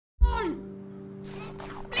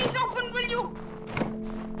Open, will you?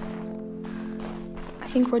 I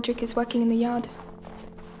think Rodric is working in the yard.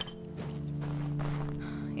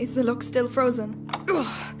 Is the lock still frozen?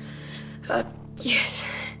 Yes.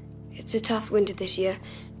 It's a tough winter this year.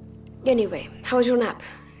 Anyway, how was your nap?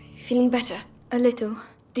 Feeling better? A little.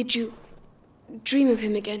 Did you dream of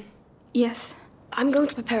him again? Yes. I'm going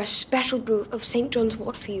to prepare a special brew of St. John's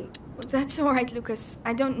wort for you. That's all right, Lucas.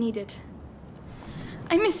 I don't need it.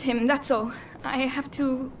 I miss him, that's all. I have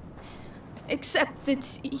to accept that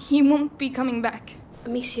he won't be coming back.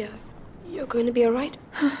 Amicia, you're going to be all right?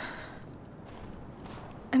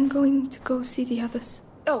 I'm going to go see the others.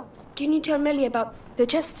 Oh, can you tell Melly about... The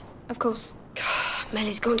chest, of course.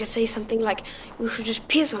 Melly's going to say something like, you should just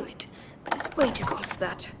piss on it. But it's way too cold for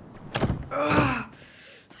that. I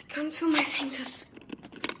can't feel my fingers.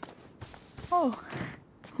 Oh,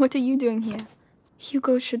 what are you doing here?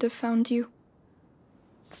 Hugo should have found you.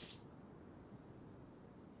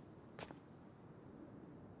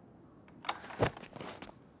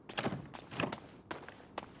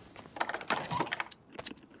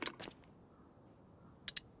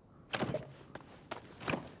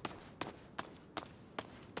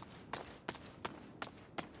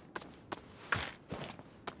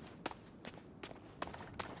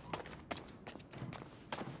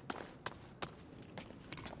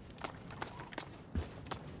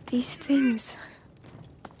 These things.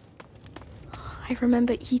 I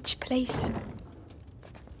remember each place,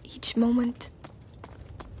 each moment.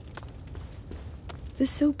 The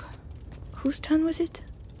soup. Whose turn was it?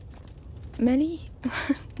 Melly?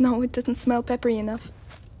 No, it doesn't smell peppery enough.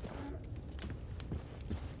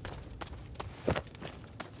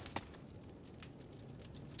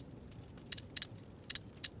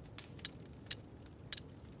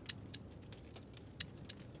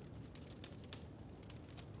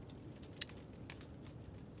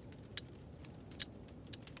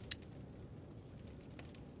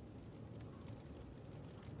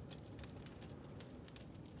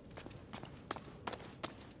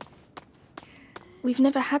 We've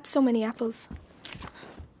never had so many apples.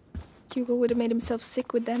 Hugo would have made himself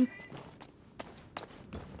sick with them.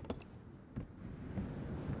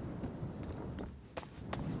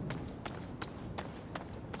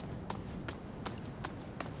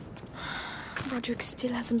 Rodric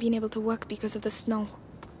still hasn't been able to work because of the snow.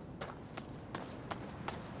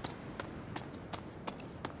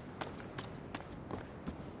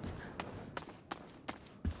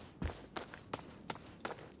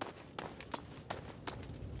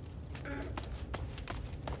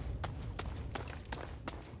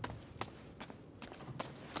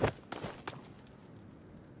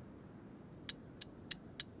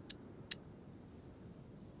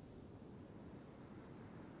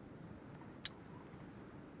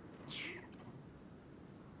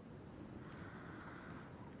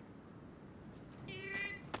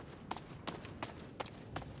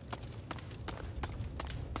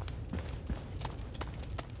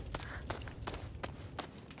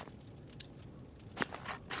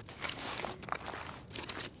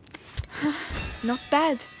 Not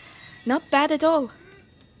bad. Not bad at all.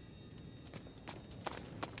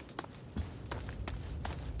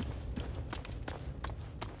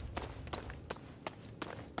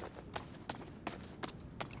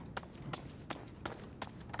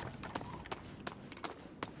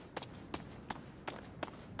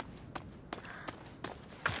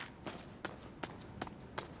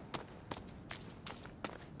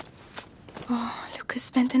 Oh, Lucas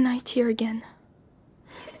spent the night here again.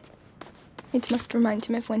 It must remind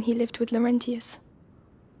him of when he lived with Laurentius.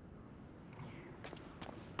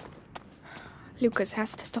 Lucas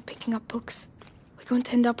has to stop picking up books. We're going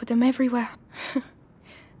to end up with them everywhere.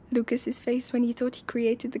 Lucas's face when he thought he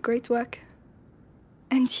created the great work.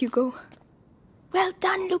 And Hugo. Well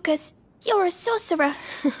done, Lucas. You're a sorcerer.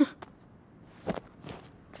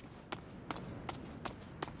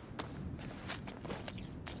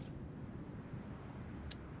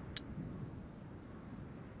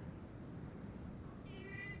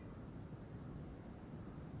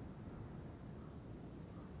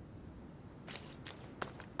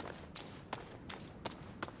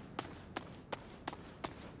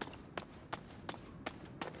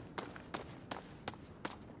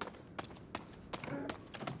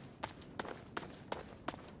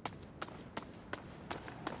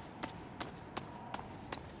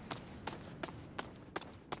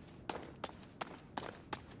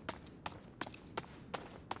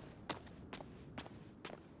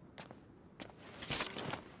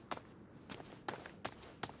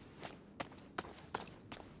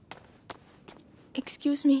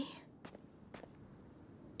 Excuse me.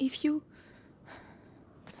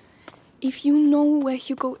 If you know where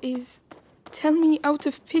Hugo is, tell me out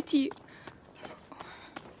of pity.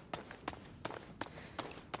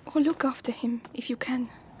 Or look after him if you can.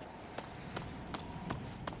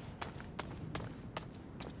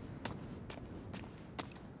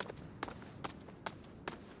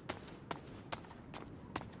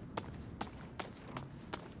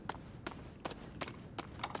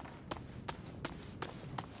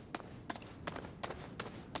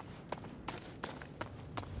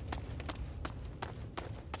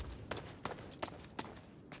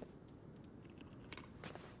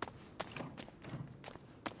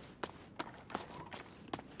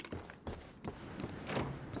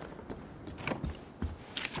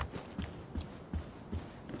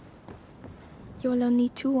 You'll only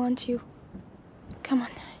need 2, aren't you? Come on,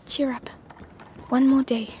 cheer up. One more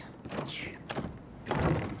day.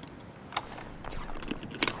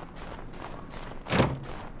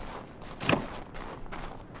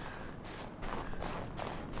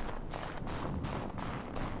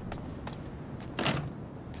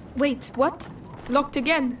 Wait, what? Locked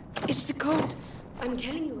again? It's the code. I'm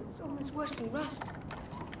telling you, it's almost worse than rust.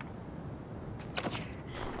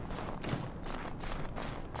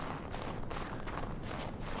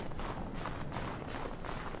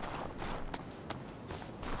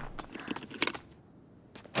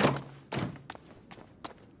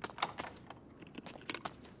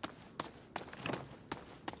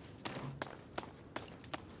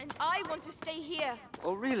 I want to stay here.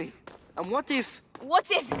 Oh, really? And what if... What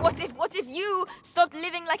if you stopped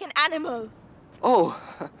living like an animal? Oh,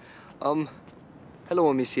 hello,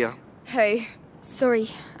 Amicia. Hey. Sorry,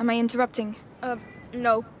 am I interrupting?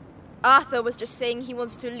 No. Arthur was just saying he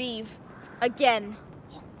wants to leave. Again.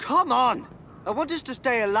 Oh, come on! I want us to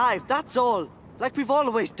stay alive, that's all. Like we've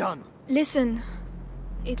always done. Listen,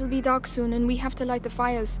 it'll be dark soon and we have to light the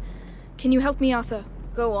fires. Can you help me, Arthur?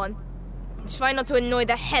 Go on. Try not to annoy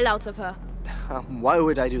the hell out of her. Why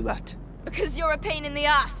would I do that? Because you're a pain in the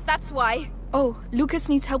ass, that's why. Oh, Lucas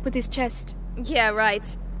needs help with his chest. Yeah, right.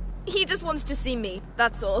 He just wants to see me,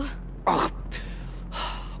 that's all. Oh.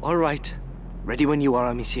 All right. Ready when you are,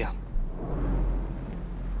 Amicia.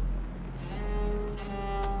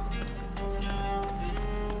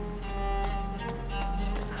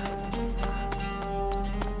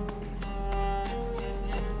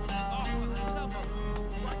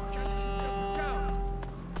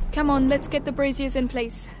 Come on, let's get the braziers in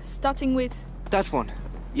place, starting with... That one.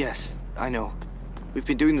 Yes, I know. We've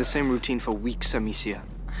been doing the same routine for weeks, Amicia.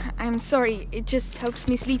 I'm sorry, it just helps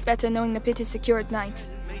me sleep better knowing the pit is secure at night.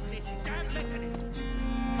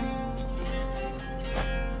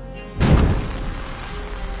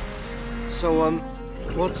 So,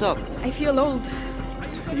 what's up? I feel old.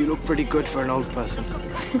 You look pretty good for an old person.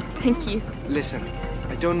 Thank you. Listen,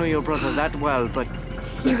 I don't know your brother that well, but...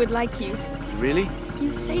 He would like you. Really?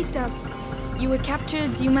 You saved us. You were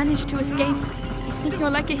captured, you managed to escape. You're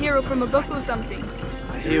like a hero from a book or something.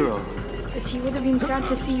 A hero? But he would have been sad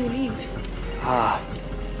to see you leave. Ah.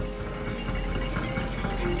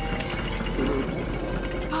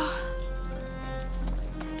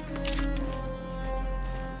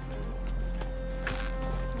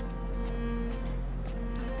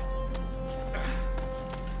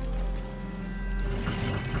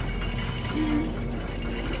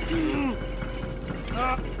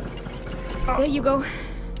 There you go.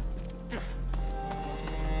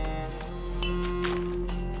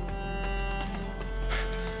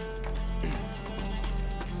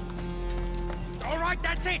 All right,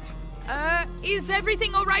 that's it. Is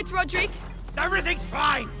everything all right, Rodric? Everything's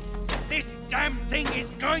fine. This damn thing is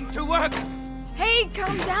going to work. Hey,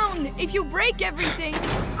 calm down. If you break everything...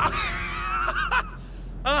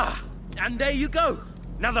 And there you go.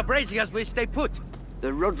 Now the braziers will stay put. The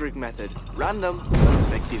Rodric method. Random, but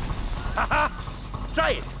effective. Haha!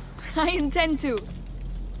 Try it. I intend to.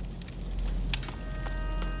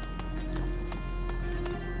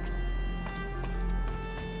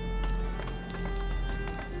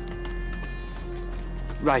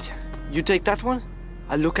 Right. You take that one.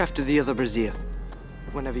 I'll look after the other brazier.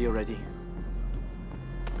 Whenever you're ready.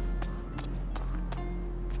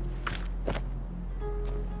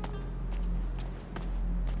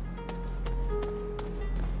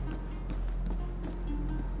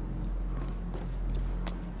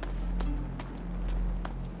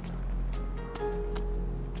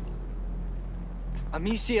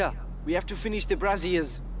 Amicia, we have to finish the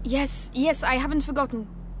braziers. Yes, I haven't forgotten.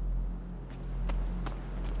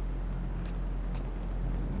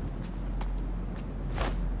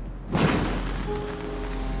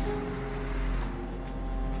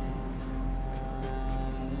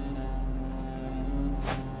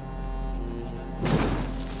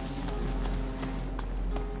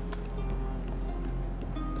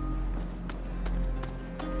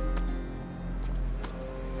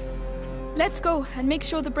 Let's go and make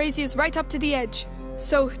sure the brazier's right up to the edge.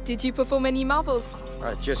 So, did you perform any marvels?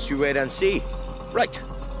 Just you wait and see. Right,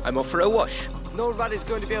 I'm off for a wash. No rat is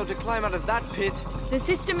going to be able to climb out of that pit. The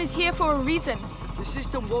system is here for a reason. The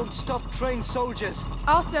system won't stop trained soldiers.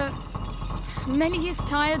 Arthur, Melly is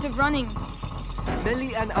tired of running.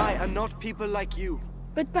 Melly and I are not people like you.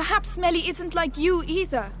 But perhaps Melly isn't like you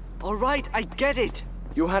either. All right, I get it.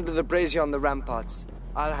 You handle the brazier on the ramparts.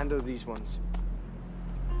 I'll handle these ones.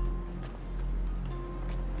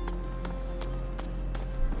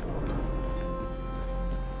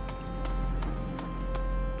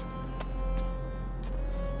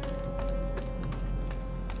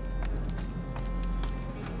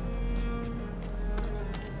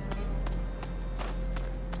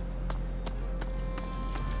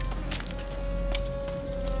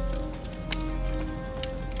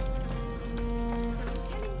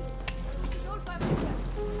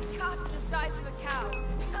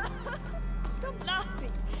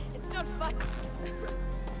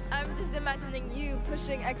 Imagining you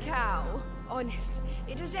pushing a cow. Honest,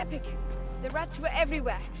 it was epic. The rats were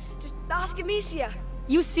everywhere. Just ask Amicia.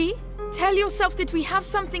 You see? Tell yourself that we have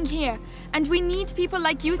something here, and we need people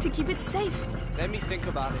like you to keep it safe. Let me think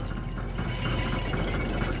about it.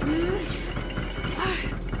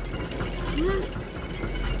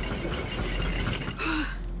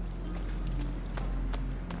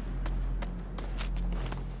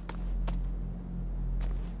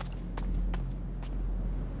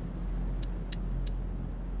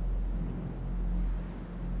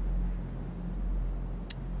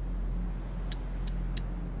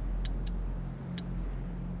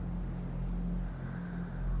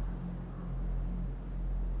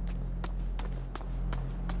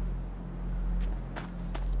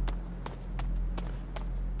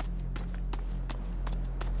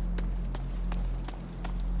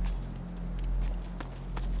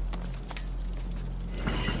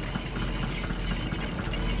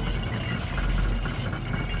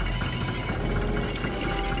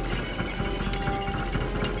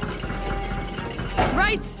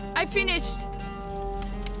 Right, I finished.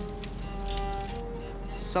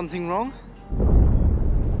 Something wrong?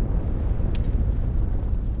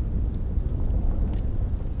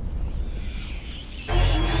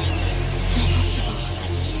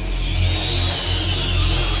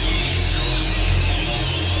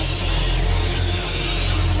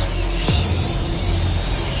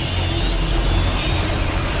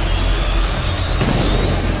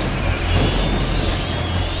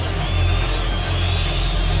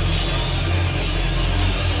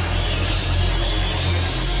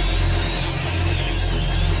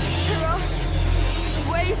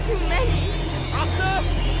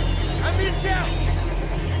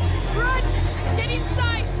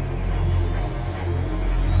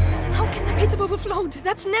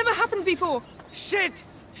 That's never happened before. Shit!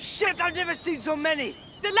 Shit, I've never seen so many!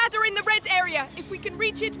 The ladder in the red area. If we can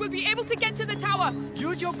reach it, we'll be able to get to the tower.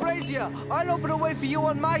 Use your brazier. I'll open a way for you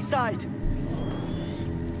on my side.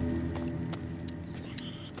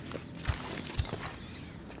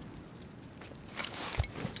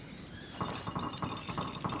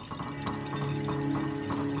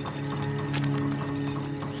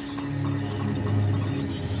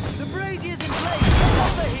 The brazier's in place. Get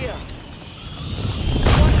over here.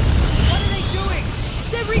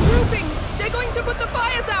 They're regrouping! They're going to put the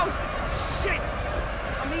fires out! Shit!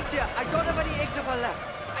 Amicia, I don't have any Ignifer left.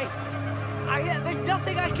 There's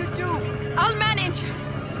nothing I can do! I'll manage!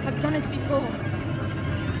 I've done it before.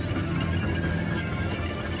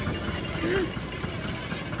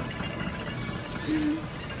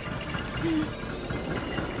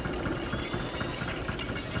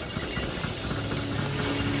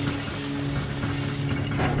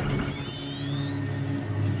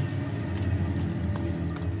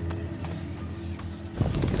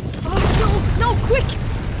 Quick!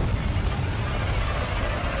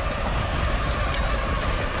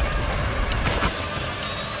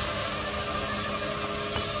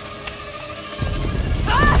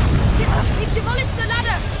 It demolished the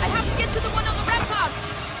ladder! I have to get to the one on the rampart!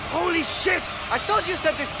 Holy shit! I thought you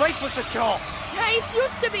said this place was secure! Yeah, it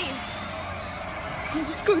used to be!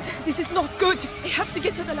 Not good. This is not good. I have to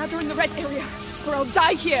get to the ladder in the red area, or I'll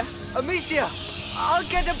die here. Amicia, I'll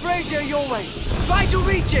get a brazier your way. Try to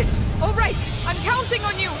reach it! All right, I'm counting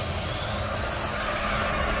on you.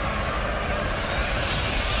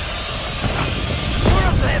 More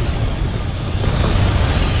of them!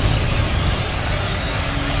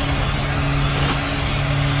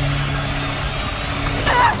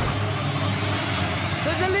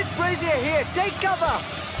 There's a lit brazier here. Take cover!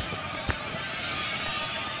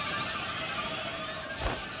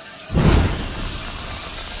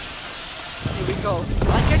 go.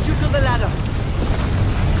 I'll get you to the ladder.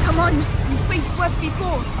 Come on, you faced worse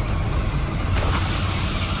before.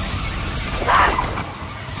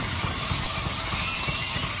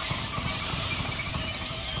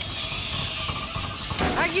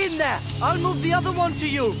 Hang in there. I'll move the other one to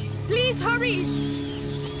you. Please hurry!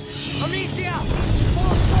 Amicia!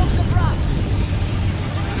 4 swords of rats!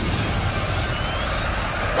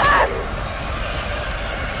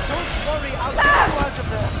 Don't worry, I'll get you out of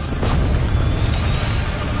there.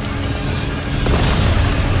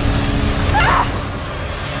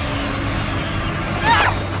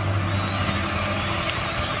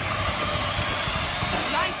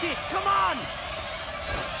 Light it, come on!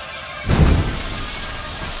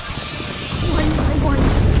 One by one.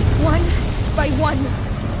 One by one.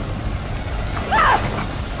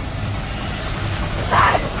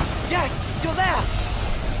 Yes, you're there!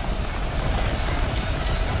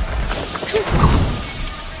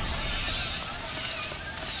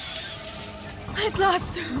 At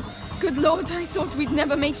last! Good Lord, I thought we'd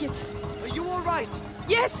never make it. Are you alright?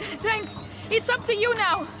 Yes, thanks. It's up to you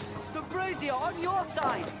now. The brazier on your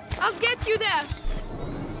side! I'll get you there.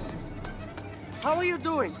 How are you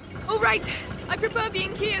doing? All right. I prefer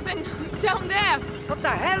being here than down there. What the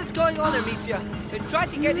hell is going on, Amicia? They tried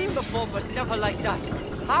to get in before, but never like that.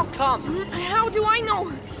 How come? How do I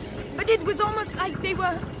know? But it was almost like they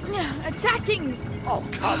were attacking. Oh,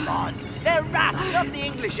 come on! They're rats, not the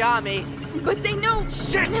English army! But they know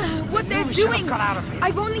what they're We should have doing. got out of here.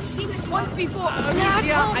 I've only seen this once before. Amicia, At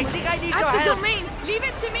home. I think I need At your the help. domain. Leave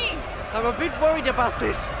it to me. I'm a bit worried about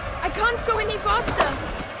this. I can't go any faster.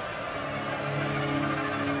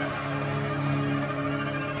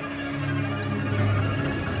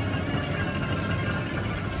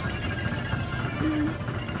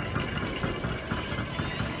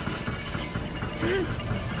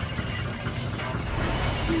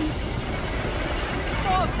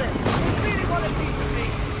 More of them! You really want a piece of me?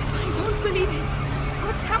 I don't believe it.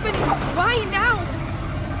 What's happening? Why now?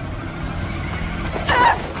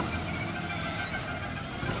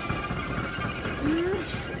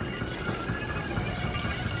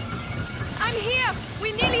 I'm here.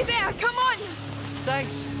 We're nearly there. Come on.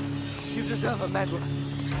 Thanks. You deserve a medal.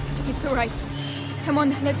 It's all right. Come on,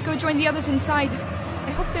 let's go join the others inside.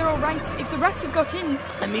 I hope they're all right. If the rats have got in,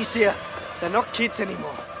 Amicia, they're not kids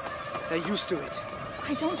anymore. They're used to it.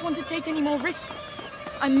 I don't want to take any more risks.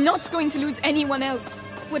 I'm not going to lose anyone else.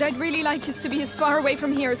 What I'd really like is to be as far away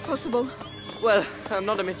from here as possible. Well, I'm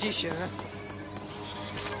not a magician, huh?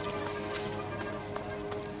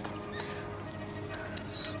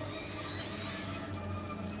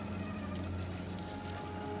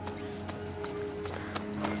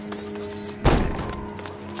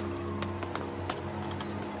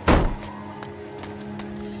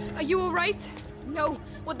 Are you all right? No,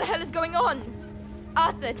 what the hell is going on?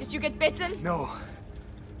 Arthur, did you get bitten? No.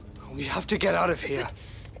 We have to get out of here.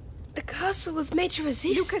 The castle was made to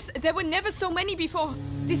resist. Lucas, there were never so many before.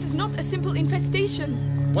 This is not a simple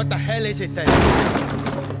infestation. What the hell is it then?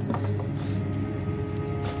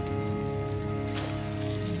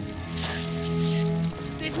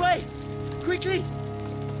 This way! Quickly!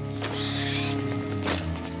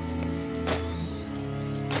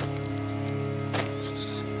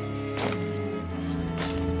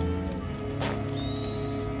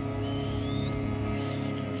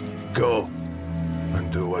 Go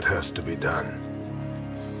and do what has to be done.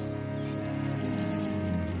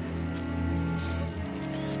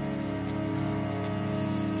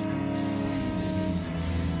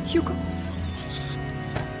 Hugo.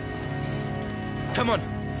 Come on.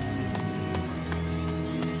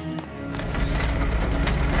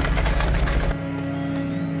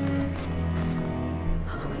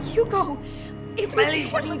 Hugo! It was Melly,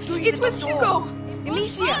 what are you doing It at the was door? Hugo!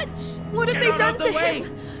 Amicia, What have Get they out done of the to way.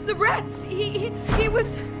 him? The rats! He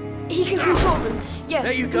was... he can control them. Yes,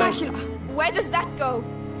 There you go. Dracula. Where does that go?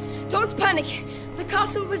 Don't panic. The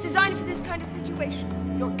castle was designed for this kind of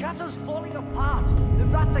situation. Your castle's falling apart. The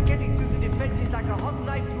rats are getting through the defenses like a hot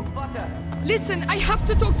knife through butter. Listen, I have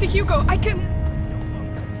to talk to Hugo. I can...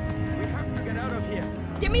 We have to get out of here.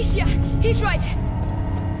 Amicia, he's right.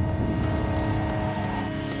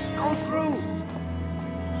 Go through!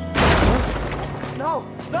 No!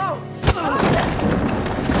 No!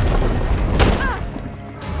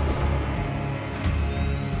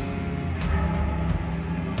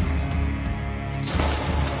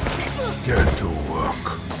 Get to work.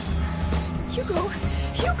 Hugo!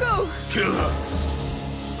 Hugo! Kill her,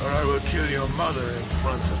 or I will kill your mother in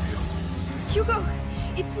front of you. Hugo!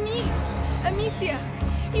 It's me! Amicia!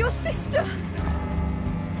 Your sister!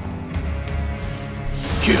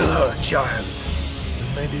 Kill her, child, and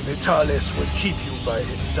Maybe Vitalis will keep you by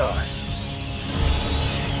his side.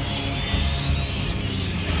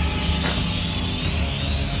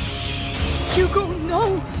 Hugo,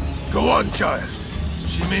 no! Go on, child.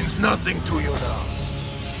 She means nothing to you now.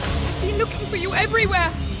 I've been looking for you everywhere!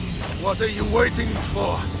 What are you waiting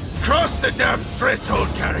for? Cross the damn threshold,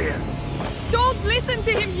 carrier! Don't listen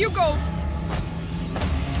to him, Hugo!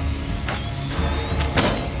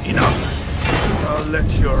 Enough! I'll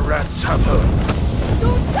let your rats have her.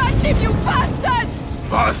 Don't touch him, you bastard!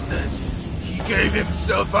 Bastard! He gave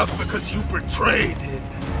himself up because you betrayed him.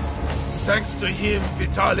 Thanks to him,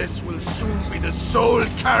 Vitalis will soon be the sole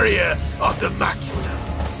carrier of the macula.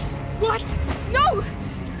 What? No!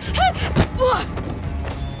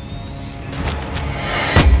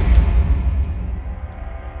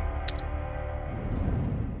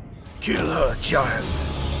 Kill her, child.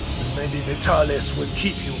 Maybe Vitalis will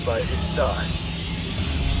keep you by his side.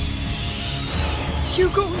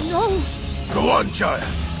 Hugo, no! Go on, child.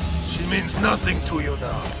 She means nothing to you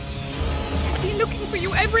now. I've been looking for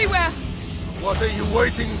you everywhere! What are you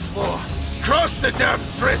waiting for? Cross the damn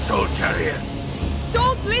threshold, carrier!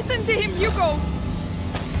 Don't listen to him, Hugo!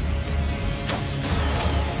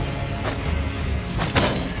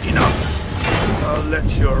 Enough! I'll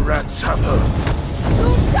let your rats have her.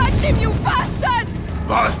 Don't touch him, you bastard!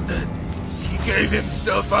 Bastard! He gave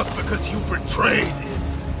himself up because you betrayed him.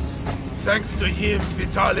 Thanks to him,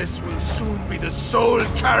 Vitalis will soon be the sole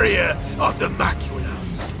carrier of the macula.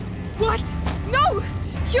 What? No!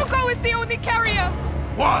 Hugo is the only carrier!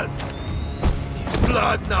 Once! His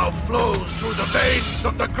blood now flows through the veins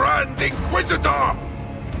of the Grand Inquisitor!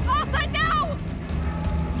 Arthur, now!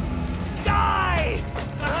 Die!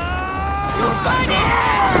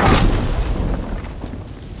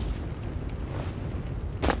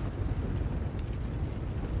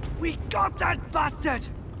 We got that bastard!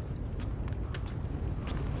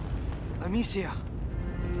 Amicia.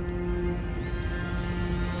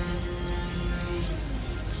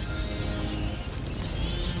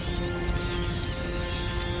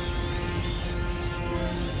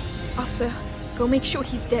 Arthur, go make sure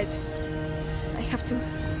he's dead. I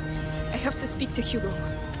have to speak to Hugo.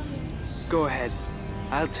 Go ahead.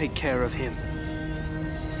 I'll take care of him.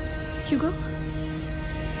 Hugo?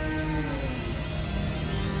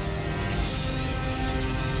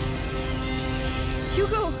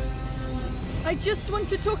 Hugo! I just want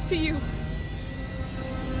to talk to you.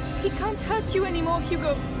 He can't hurt you anymore,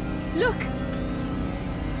 Hugo. Look!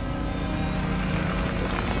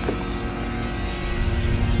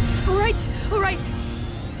 All right.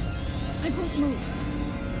 I won't move.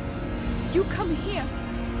 You come here.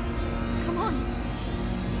 Come on.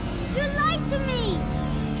 You lied to me!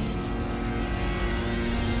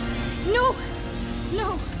 No!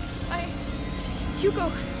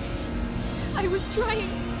 Hugo, I was trying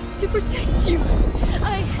to protect you.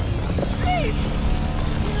 Please!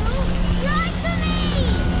 You lied to me!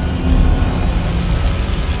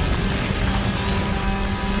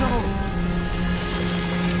 No!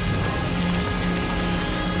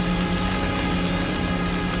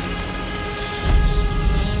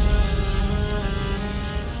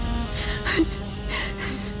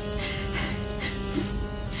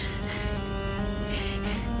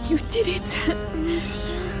 You did it! Amicia.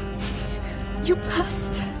 You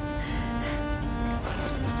passed.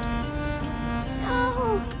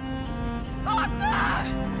 No!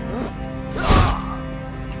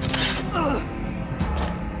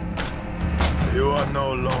 You are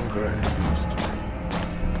no longer any use to me.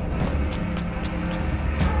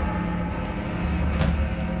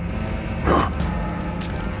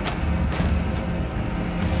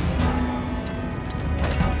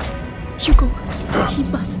 Hugo, he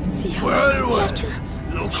mustn't see us. Well, We have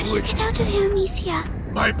to look, get out of here, Amicia.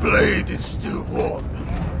 my blade is still warm,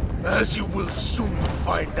 as you will soon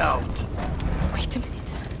find out. Wait a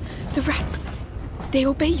minute. The rats. They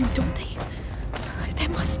obey you, don't they? There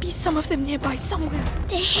must be some of them nearby somewhere.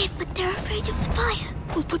 They're here, but they're afraid of the fire.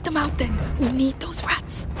 We'll put them out then. We need those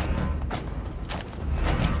rats.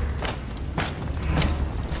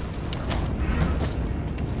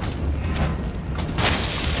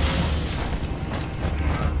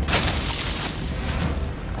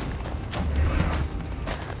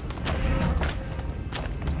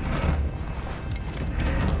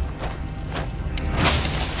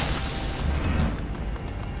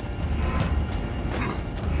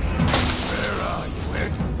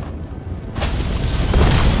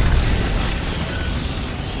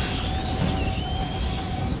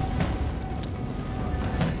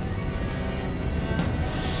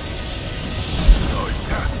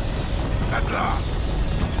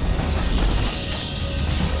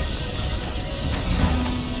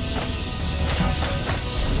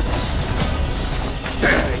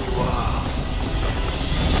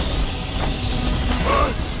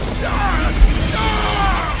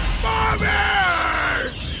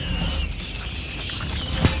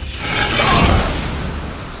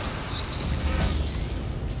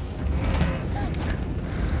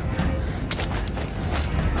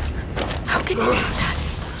 How can you do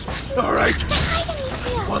that? All right. To hide,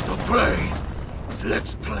 Amicia. Want to play?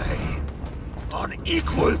 Let's play. On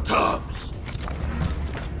equal terms.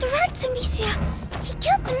 The rats, Amicia. He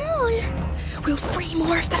killed them all. We'll free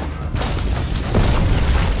more of them.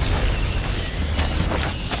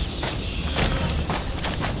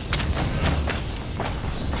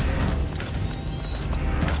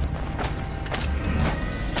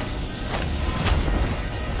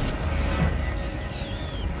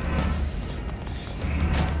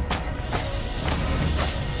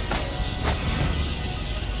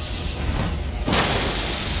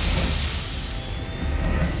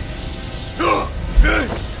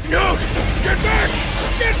 No! Get back!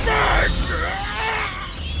 Get back!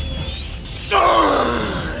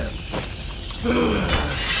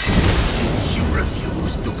 Since you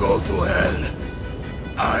refuse to go to hell,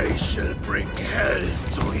 I shall bring hell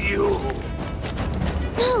to you.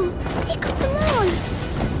 No, they got them all.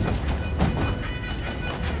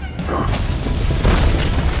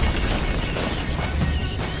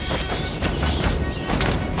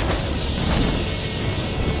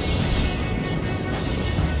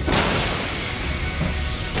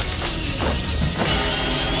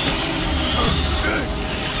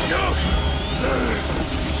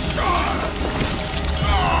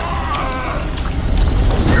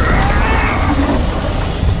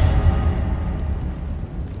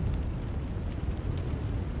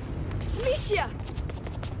 Amicia!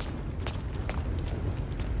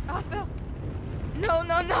 Arthur! No,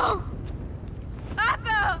 no, no!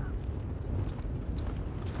 Arthur!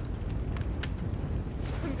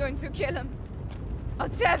 I'm going to kill him. I'll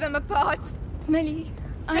tear them apart. Melly,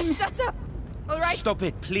 Just shut up, all right? Stop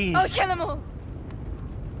it, please. I'll kill them all.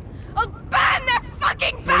 I'll burn their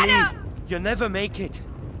fucking Melly, banner! you'll never make it.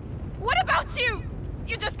 What about you?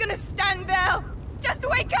 You're just gonna stand there? Just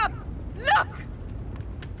wake up! Look!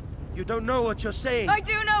 You don't know what you're saying. I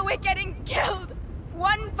do know we're getting killed!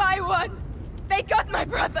 One by one! They got my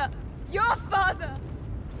brother! Your father!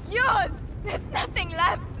 Yours! There's nothing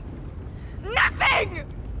left! Nothing!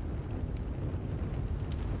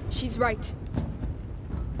 she's right.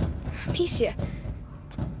 Amicia,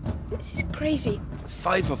 this is crazy.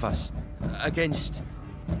 5 of us. Against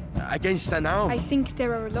an arm. I think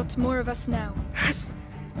there are a lot more of us now.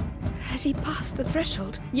 Has he passed the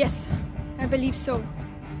threshold? Yes, I believe so.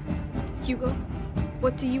 Hugo,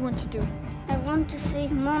 what do you want to do? I want to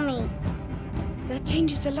save Mommy. That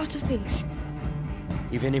changes a lot of things.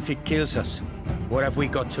 Even if it kills us, what have we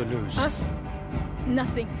got to lose? Us?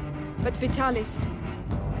 Nothing. But Vitalis.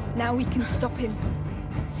 Now we can stop him.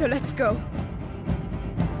 So let's go.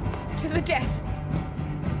 To the death.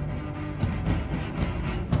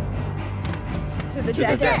 To the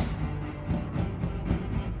death.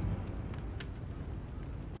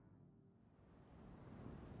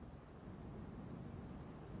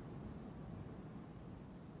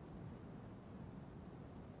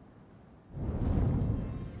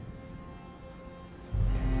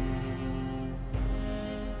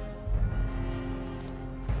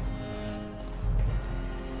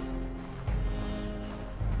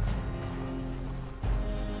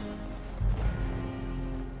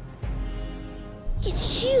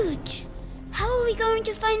 It's huge. How are we going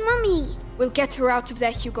to find Mommy? We'll get her out of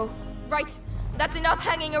there, Hugo. Right, that's enough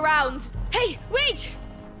hanging around. Hey, wait!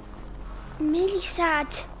 Millie's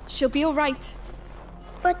sad. She'll be all right.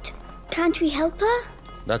 But can't we help her?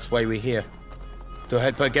 That's why we're here. To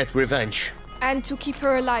help her get revenge. And to keep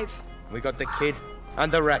her alive. We got the kid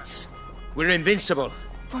and the rats. We're invincible.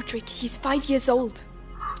 Rodric, he's 5 years old.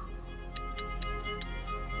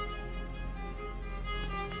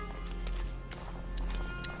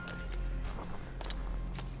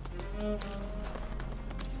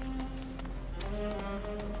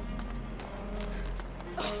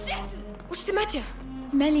 Oh shit! What's the matter?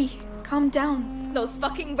 Melly, calm down. Those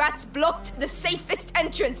fucking rats blocked the safest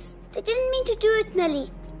entrance. They didn't mean to do it, Millie.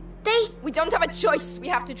 We don't have a choice. We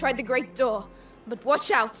have to try the great door. But watch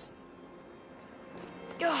out.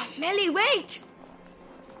 Oh, Melly, wait!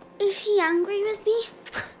 Is she angry with me?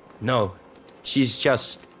 No, she's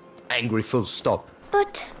just angry full stop.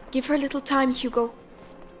 But Give her a little time, Hugo.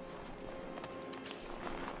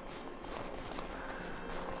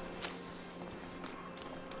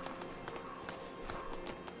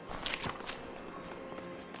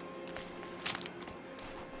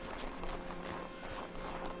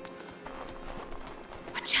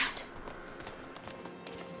 Watch out.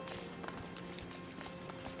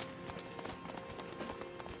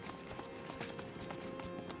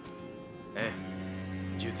 Hey,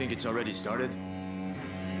 do you think it's already started?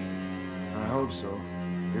 I hope so,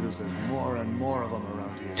 because there's more and more of them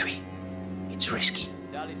around here. 3. It's risky.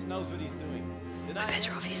 Vitalis knows what he's doing. We're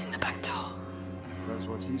better off using the back door. That's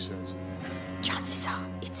what he says. Chances are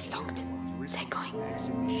it's locked. They're going. It's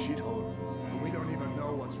in this shithole. We don't even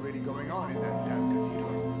know what's really going on in that damn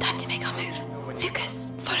cathedral. Time to make our move.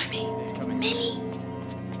 Lucas, follow me. Millie.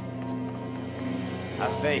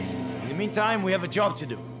 Have faith. In the meantime, we have a job to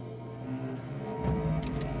do.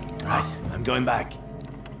 Right, I'm going back.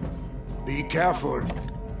 Be careful.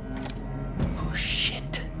 Oh,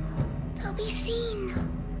 shit. They'll be seen.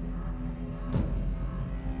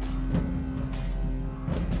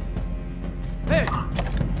 Hey!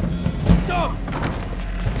 Stop!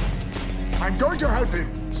 I'm going to help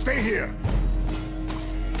him. Stay here.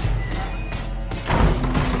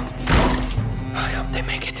 I hope they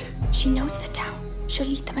make it. She knows the town. She'll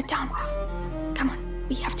lead them a dance. Come on,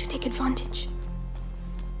 we have to take advantage.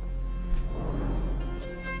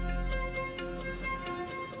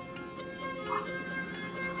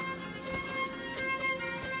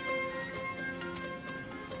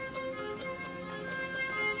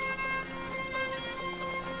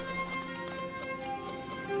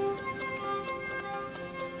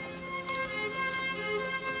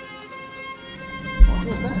 What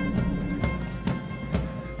was that?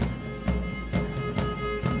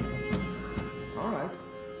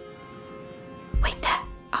 Wait there.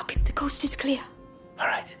 The coast is clear. All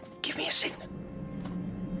right, give me a signal.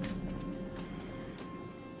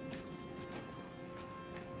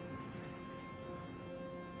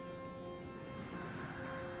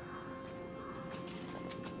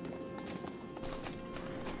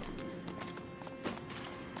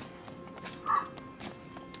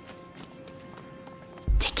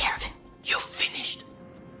 Take care of him. You're finished.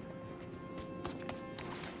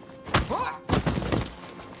 Well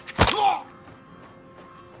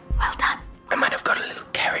done. I might have got a little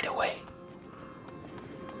carried away.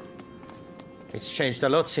 It's changed a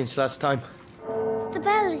lot since last time. The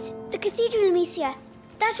bells, the cathedral, Amicia.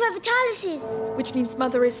 That's where Vitalis is. Which means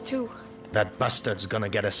Mother is too. That bastard's gonna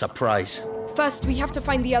get a surprise. First, we have to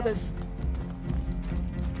find the others.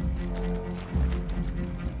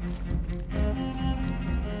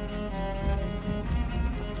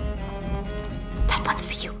 That one's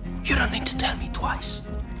for you. You don't need to tell me twice.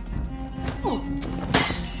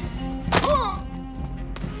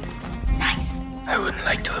 Nice. I wouldn't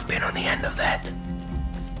like to have been on the end of that.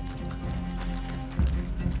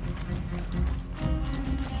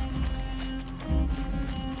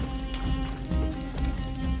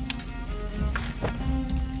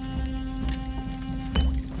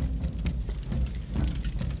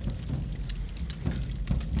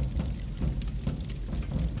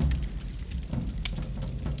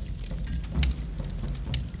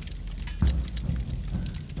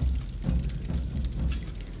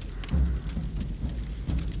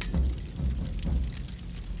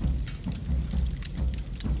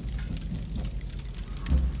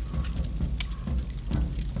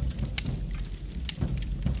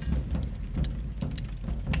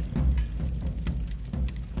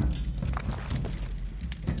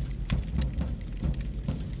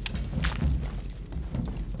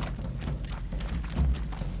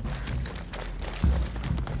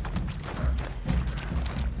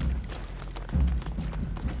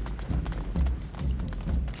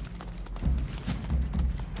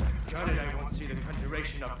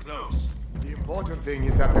 Up close. The important thing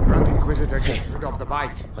is that the Grand Inquisitor gets rid of the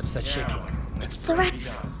bite. What's that shaking? It's the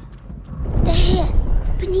rats. They're here,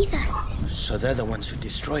 beneath us. So they're the ones who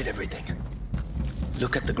destroyed everything.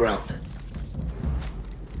 Look at the ground.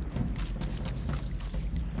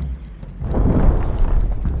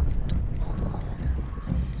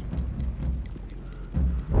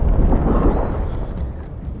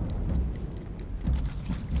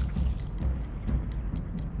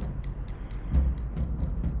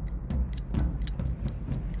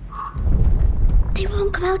 They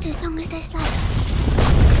won't come out as long as there's light.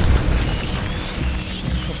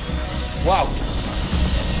 Wow!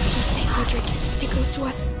 You're safe, Rodric. Stay close to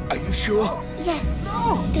us. Are you sure? Yes,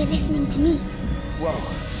 they're listening to me. Wow.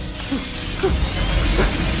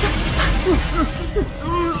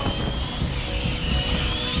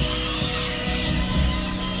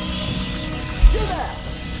 You there!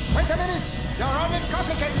 Wait a minute! You're only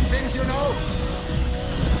complicating things, you know!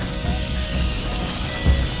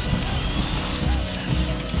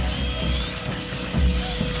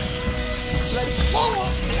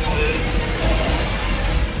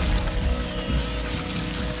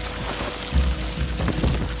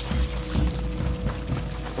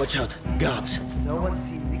 Watch out, guards. No one's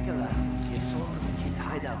seen Nicohlas since he saw him in the kid's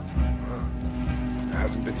hideout.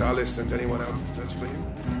 Hasn't Vitalis sent anyone out to search for him?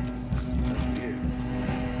 That's weird.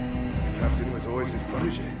 The captain was always his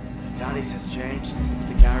protege. Vitalis has changed since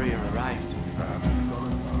the carrier arrived. Perhaps he's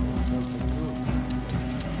gone and found himself a new.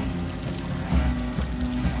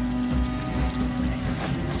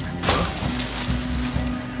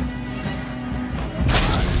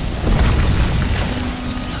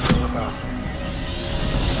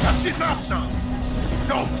 That's enough now! It's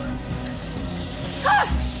over!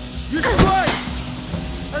 You tried!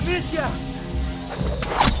 Amicia!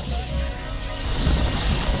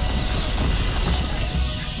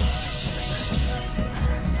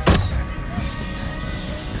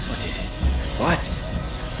 What?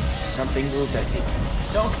 Something moved, I think.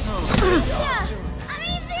 Don't move.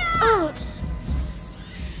 Amicia!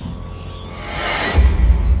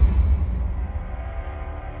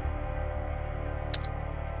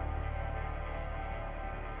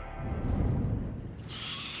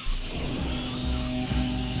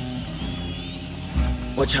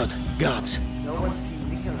 Watch out, guards. No one's seen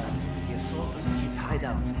Nicohlas. The assaultant is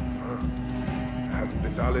hideout. Hasn't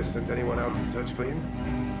Vitalis sent anyone out to search for him?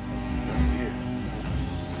 That's weird.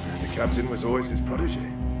 The captain was always his protege.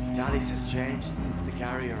 Vitalis has changed since the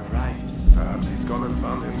carrier arrived. Perhaps he's gone and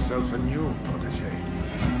found himself a new protege.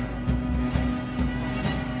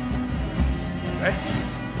 Eh?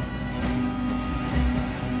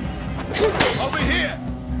 Over here!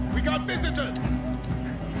 We got visitors!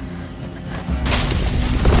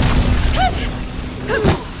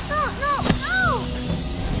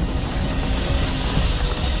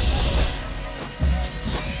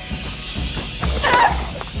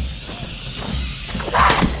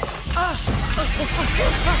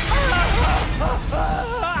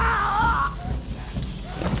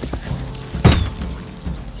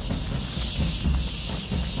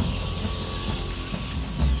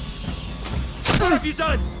 What have you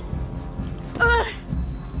done?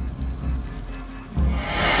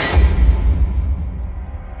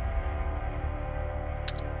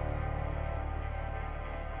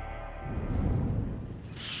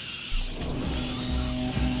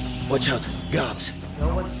 Watch out, guards.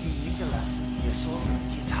 No one's seen Nicohlas. The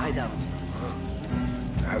assaultant is hideout.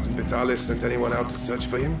 Hasn't Vitalis sent anyone out to search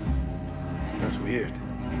for him? That's weird.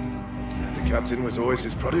 The captain was always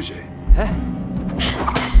his protege.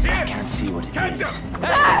 I can't see what it Catch is. him!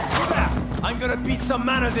 I'm gonna beat some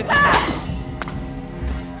manners in.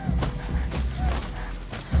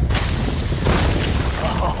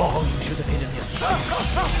 Oh, you should have hit him yesterday.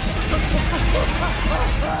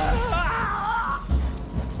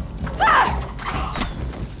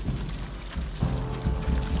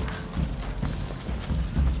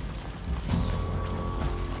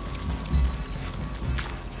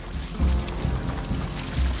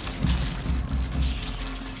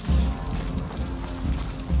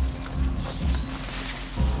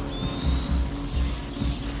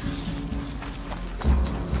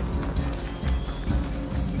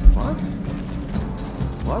 What?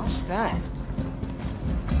 What's that?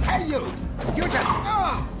 Hey, you! You just...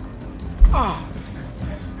 Oh! Oh!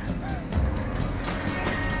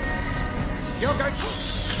 You're going...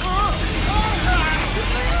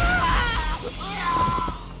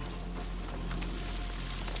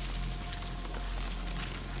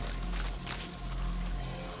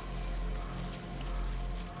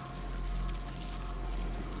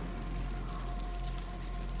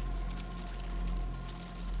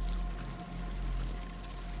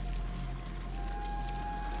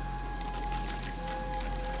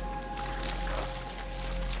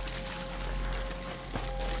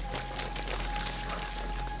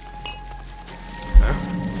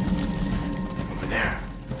 Over there.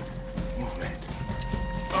 Movement.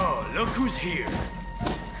 Oh, look who's here.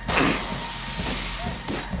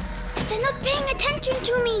 They're not paying attention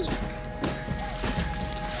to me.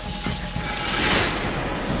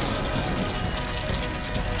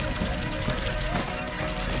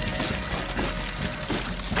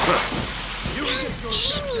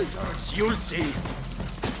 You'll see.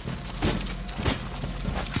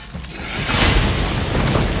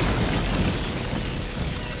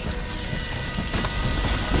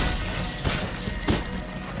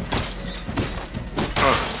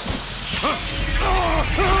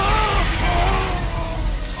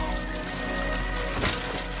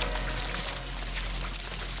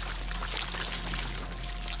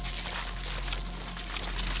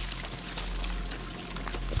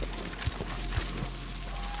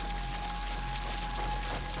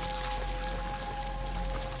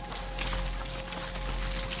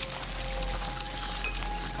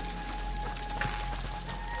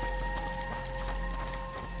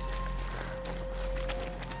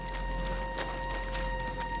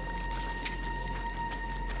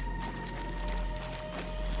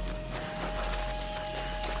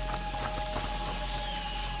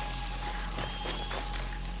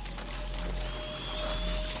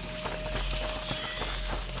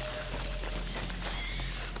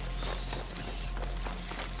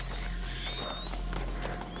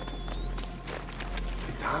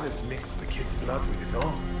 Vitalis mixed the kid's blood with his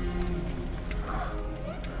own.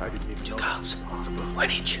 I didn't even know that was possible. One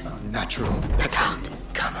each. Natural. I can't.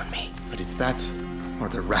 Come on me. But it's that, or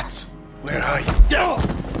the rats. Where are you?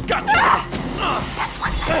 Gotcha! That's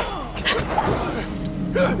one less.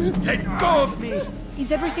 Let go of me!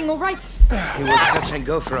 Is everything all right? It was touch and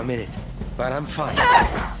go for a minute, but I'm fine.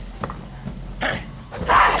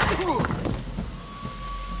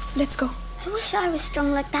 Let's go. I wish I was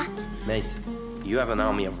strong like that. Mate, you have an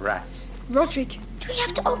army of rats. Rodric, Do we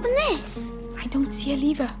have to open this? I don't see a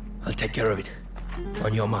lever. I'll take care of it.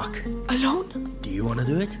 On your mark. Alone? Do you want to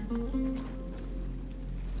do it?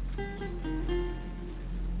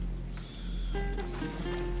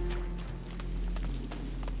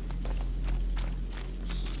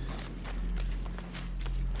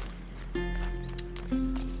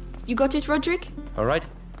 You got it, Rodric? All right.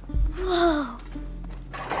 Whoa.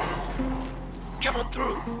 Come on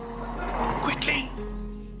through. Quickly.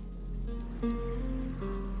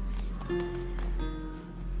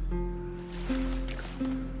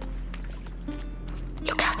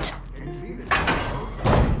 Look out. Even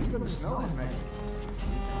the snow has made.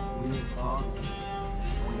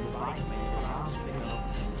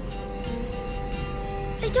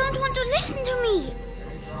 They don't want to listen to me.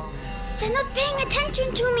 They're not paying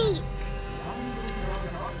attention to me.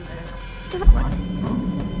 What?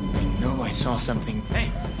 I know I saw something.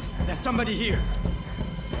 Hey, there's somebody here.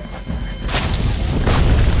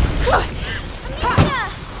 Amicia!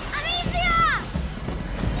 Amicia!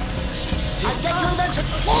 I get your mention.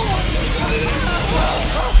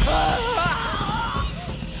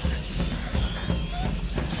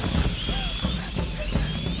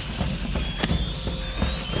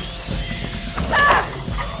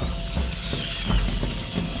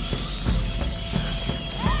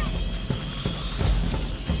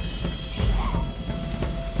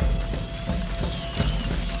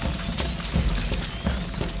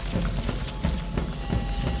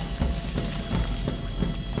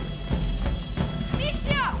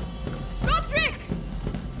 Amicia! Rodric!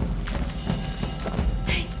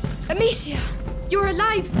 Amicia! You're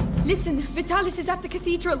alive! Listen, Vitalis is at the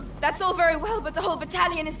cathedral. That's all very well, but the whole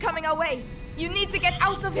battalion is coming our way. You need to get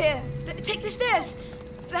out of here. Take the stairs.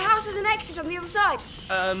 The house has an exit on the other side.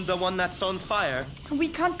 The one that's on fire. We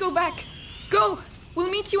can't go back. Go! We'll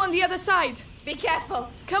meet you on the other side. Be careful.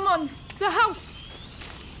 Come on, the house!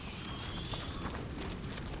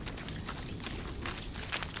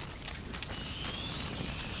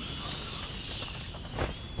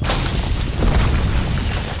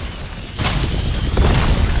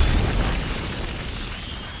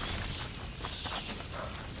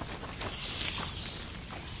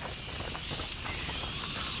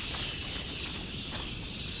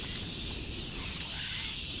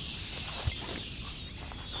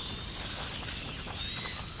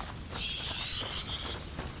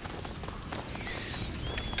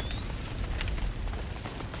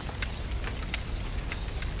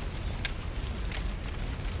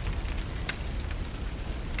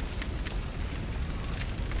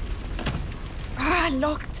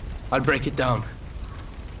 Locked. I'll break it down.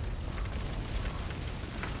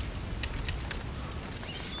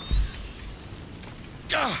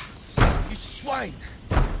 You swine!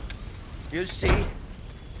 You see?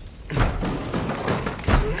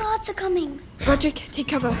 Some guards are coming. Rodric, take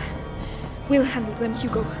cover. We'll handle them,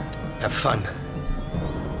 Hugo. Have fun.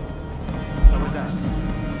 What was that?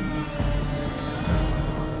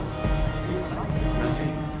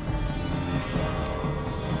 Nothing.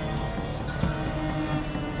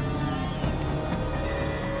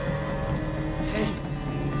 Hey,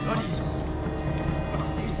 buddies.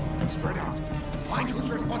 What's this? Spread out. Find who's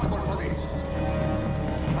responsible for this.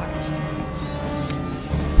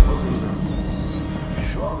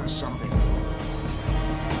 Sure, there's something.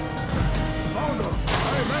 Found him.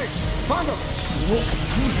 Hey, mate. Found him.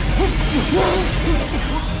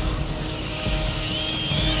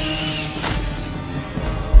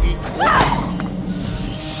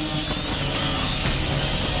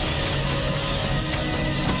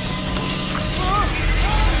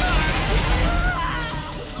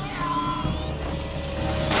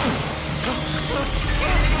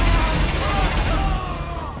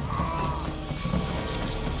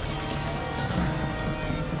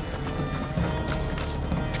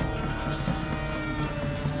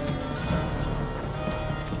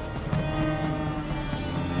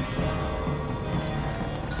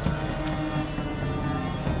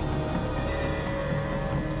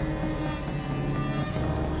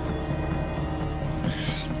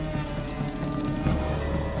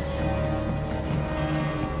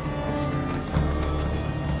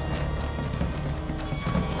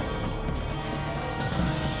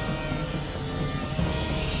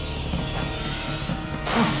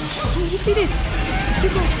 he did it!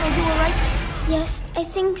 Hugo, are you alright? Yes, I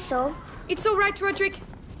think so. It's alright, Rodric.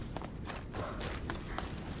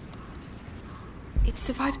 It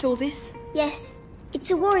survived all this? Yes,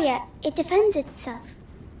 it's a warrior. It defends itself.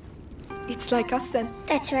 It's like us then.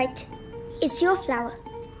 That's right. It's your flower.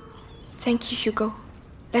 Thank you, Hugo.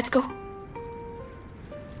 Let's go.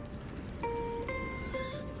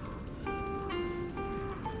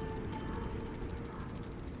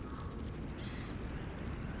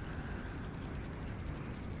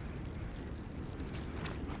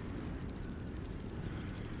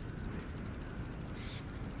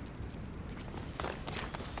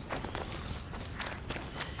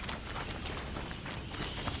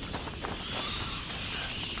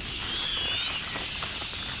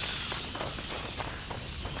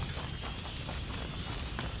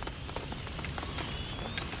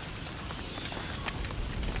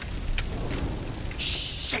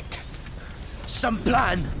 Some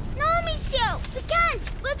plan! No, monsieur! We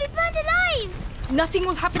can't! We'll be burned alive! Nothing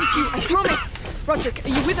will happen to you, I promise! Rodric, are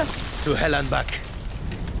you with us? To hell and back.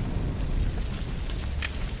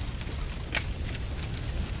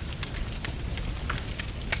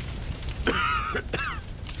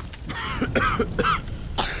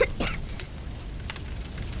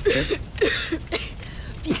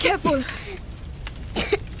 Be careful!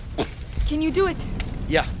 Can you do it?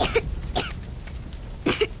 Yeah.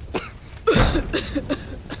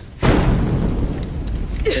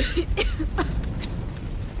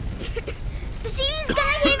 The ceiling's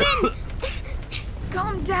gonna cave in!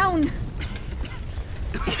 Calm down!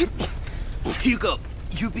 Hugo,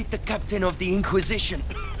 you beat the captain of the Inquisition.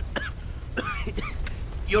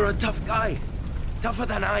 You're a tough guy. Tougher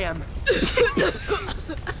than I am.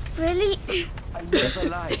 Really? I never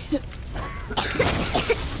lie.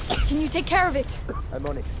 Can you take care of it? I'm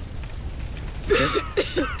on it.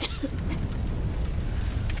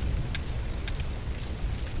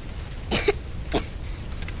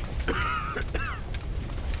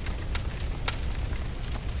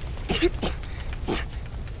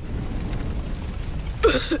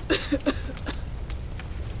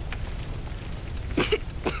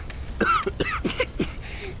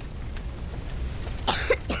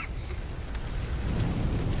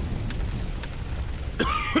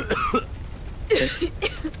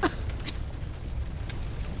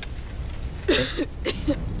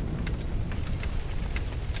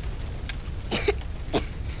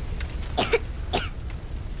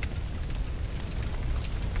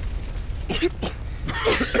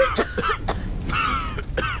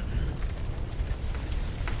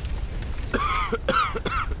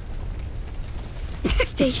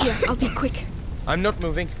 Stay here, I'll be quick. I'm not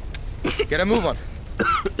moving. Get a move on.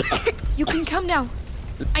 You can come now.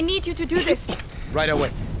 I need you to do this. Right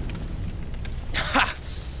away. Ha!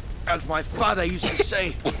 As my father used to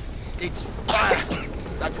say, it's fire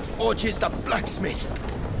that forges the blacksmith.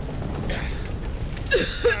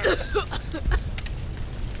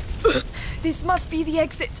 This must be the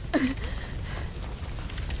exit.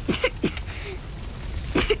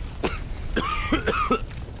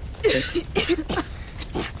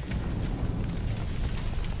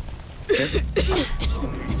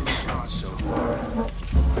 Not so far.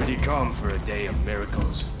 Pretty calm for a day of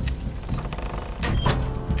miracles.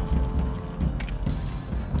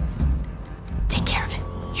 Take care of him.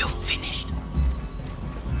 You're finished.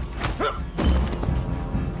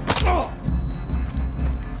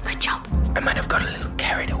 Good job. I might have got a little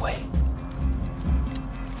carried away.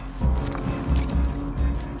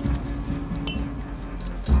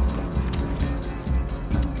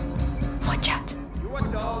 Watch out. You were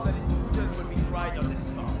told that Innocence would be tried on this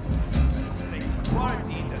spot. This place is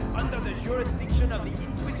quarantined and under the jurisdiction of the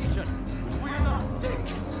Inquisition. We're not sick.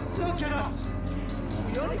 Look at us.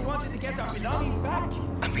 We only wanted to get our belongings back.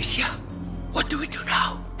 Amicia, what do we do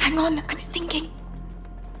now? Hang on, I'm thinking.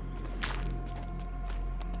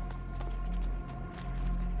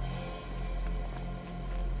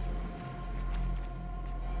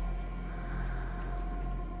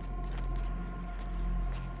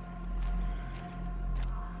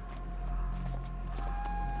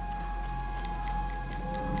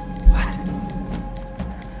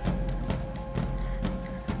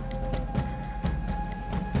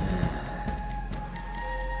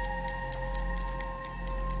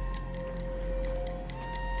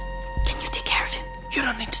 You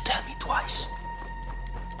don't need to tell me twice.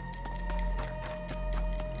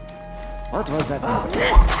 What was that now?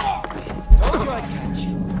 Told you I'd catch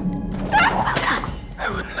you. Well done. I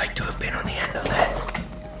wouldn't like to have been on the end of that.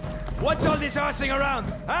 What's all this arsing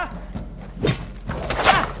around, huh?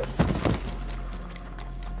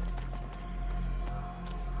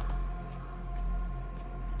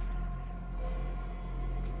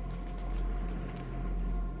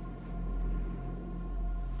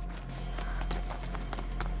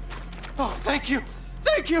 Oh, thank you!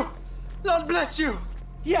 Thank you! Lord bless you!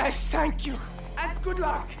 Yes, thank you! And good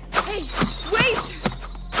luck! Hey, wait!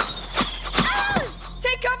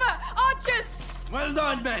 Take cover! Archers! Well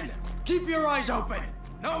done, men! Keep your eyes open!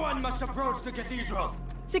 No one must approach the cathedral!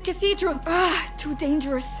 The cathedral! Too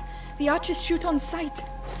dangerous. The archers shoot on sight.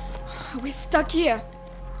 We're stuck here.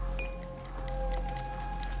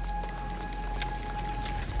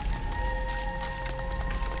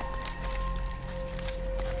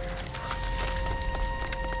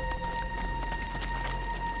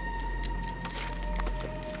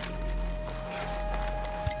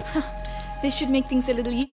 This should make things a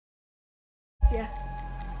little easier.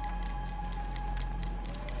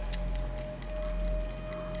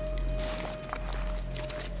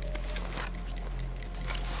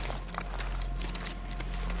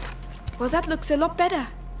 Well, that looks a lot better.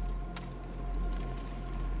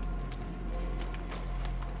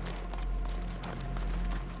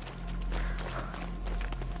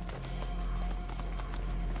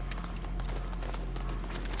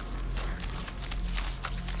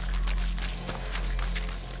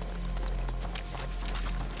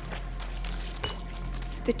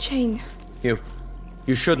 The chain.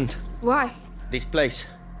 You shouldn't. Why? This place.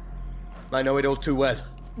 I know it all too well.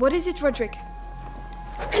 What is it, Rodric?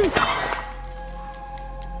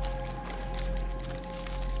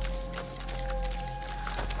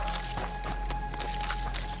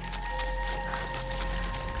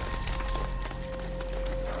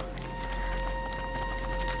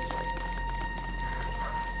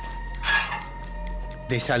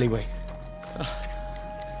 This alleyway.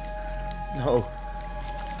 No.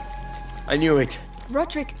 I knew it.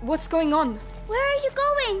 Rodric, what's going on? Where are you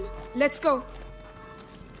going? Let's go.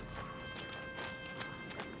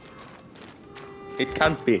 It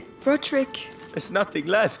can't be. Rodric. There's nothing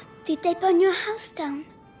left. Did they burn your house down?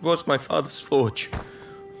 It was my father's forge.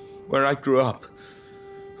 Where I grew up.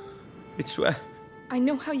 It's where... I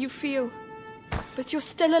know how you feel. But you're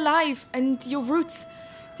still alive, and your roots,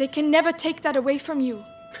 they can never take that away from you.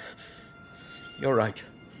 You're right.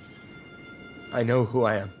 I know who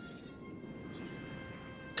I am.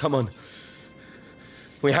 Come on.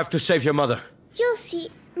 We have to save your mother. You'll see.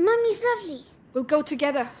 Mummy's lovely. We'll go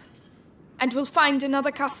together. And we'll find another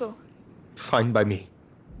castle. Fine by me.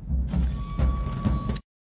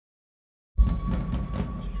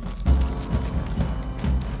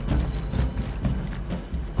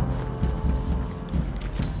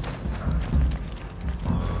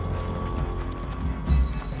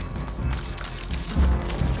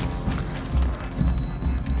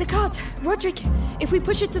 The cart! Rodric! If we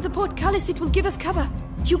push it to the portcullis, it will give us cover.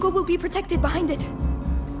 Hugo will be protected behind it.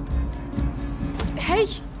 Hey!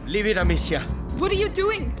 Leave it, Amicia. What are you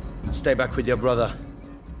doing? Stay back with your brother.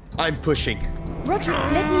 I'm pushing. Rodric,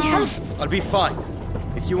 let me help. I'll be fine.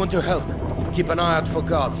 If you want to help, keep an eye out for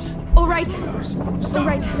guards. All right. All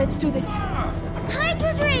right, let's do this. Hi,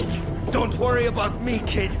 Rodric! Don't worry about me,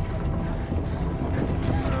 kid.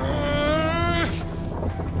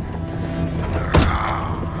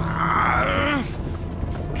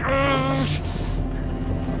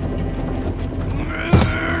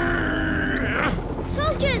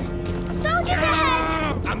 Soldiers! Soldiers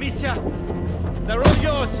ahead! Amicia, they're all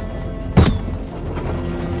yours.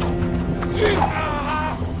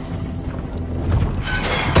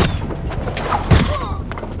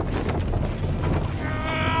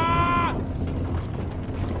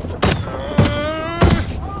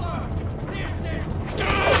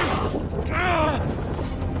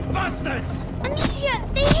 Bastards! Amicia,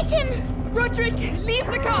 they hit him! Rodric, leave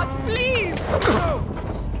the cart, please!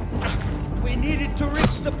 We needed to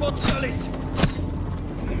reach the portcullis.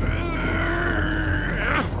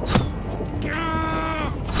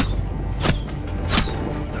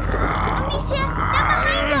 Amicia, they're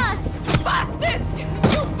behind us! Bastards!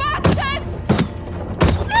 You bastards!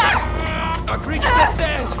 I've reached the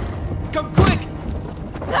stairs. Come quick!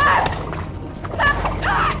 No!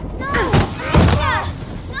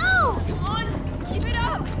 Come on, keep it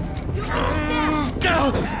up! You're almost there!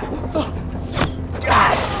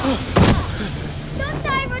 Don't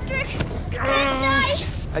die, Rodric! Don't die!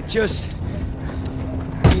 I just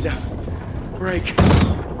need a break.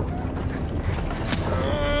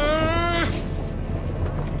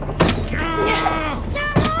 There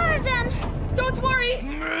are more of them! Don't worry!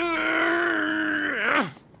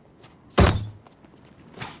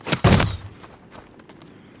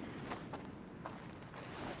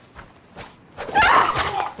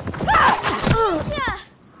 Amicia!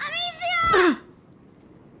 Amicia!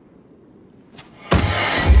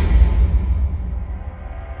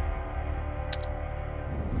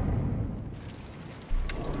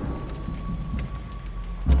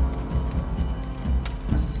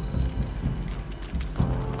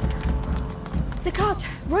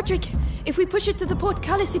 Rodric, if we push it to the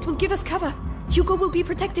portcullis, it will give us cover. Hugo will be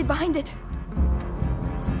protected behind it.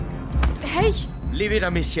 Hey! Leave it,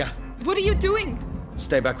 Amicia. What are you doing?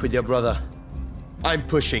 Stay back with your brother. I'm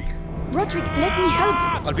pushing. Rodric, let me help.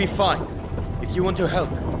 I'll be fine. If you want to help,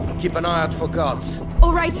 keep an eye out for guards.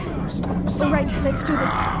 All right. All right, let's do this.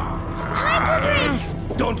 Hi,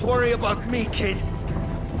 Rodric! Don't worry about me, kid.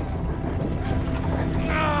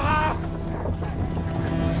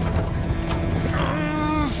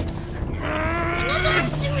 Not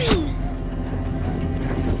answering!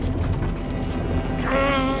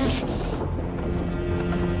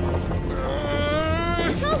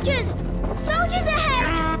 Soldiers! Soldiers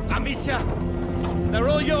ahead! Amicia, they're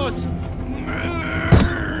all yours.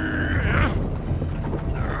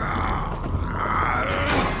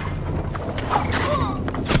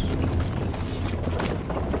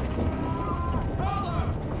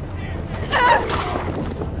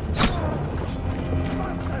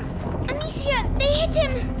 Amicia, they hit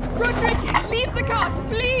him! Rodric, leave the cart,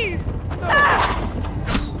 please!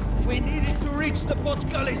 We needed to reach the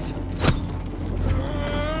portcullis.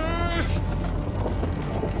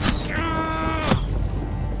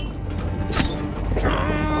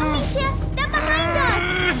 Amicia, they're behind us!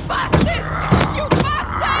 Bastards! You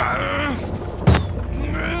bastards!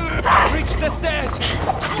 Reach the stairs.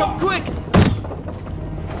 Come quick.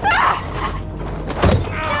 There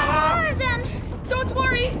are more of them! Don't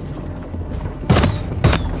worry!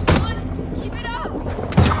 Come on, keep it up!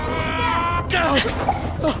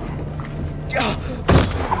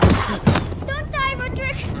 Don't die,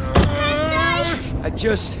 Rodric! Can't die! I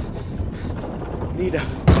just need a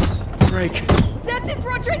break. That's it,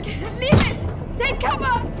 Rodric! Leave it! Take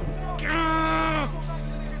cover!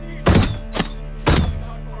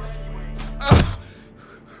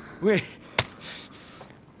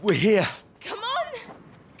 We're here. Come on!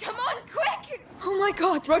 Come on, quick! Oh my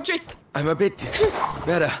god, Rodric! I'm a bit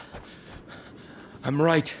better. I'm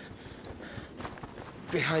right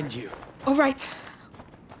behind you. All right.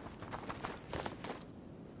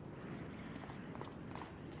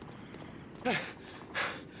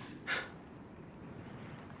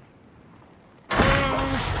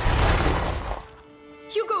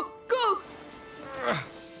 Hugo, go!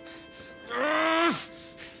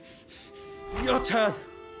 Your turn.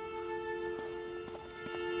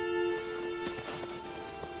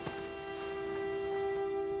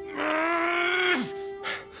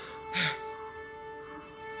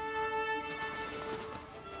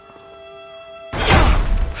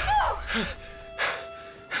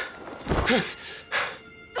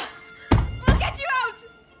 We'll get you out!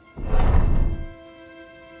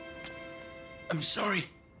 I'm sorry.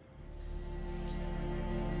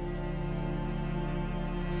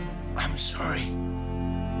 I'm sorry.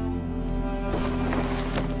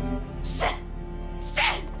 Shit!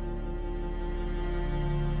 Shit!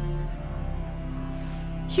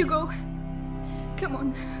 Hugo, come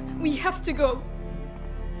on. We have to go.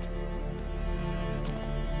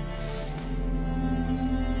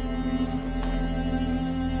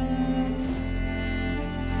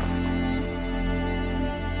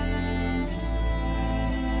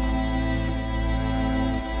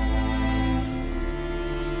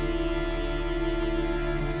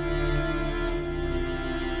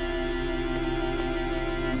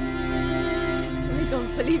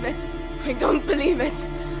 I don't believe it.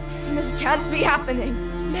 This can't be happening.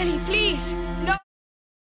 Melly, please! No!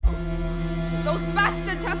 Those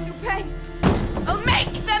bastards have to pay! I'll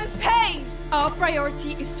make them pay! Our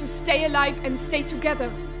priority is to stay alive and stay together.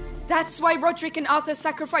 That's why Rodric and Arthur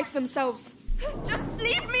sacrificed themselves. Just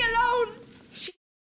leave me alone!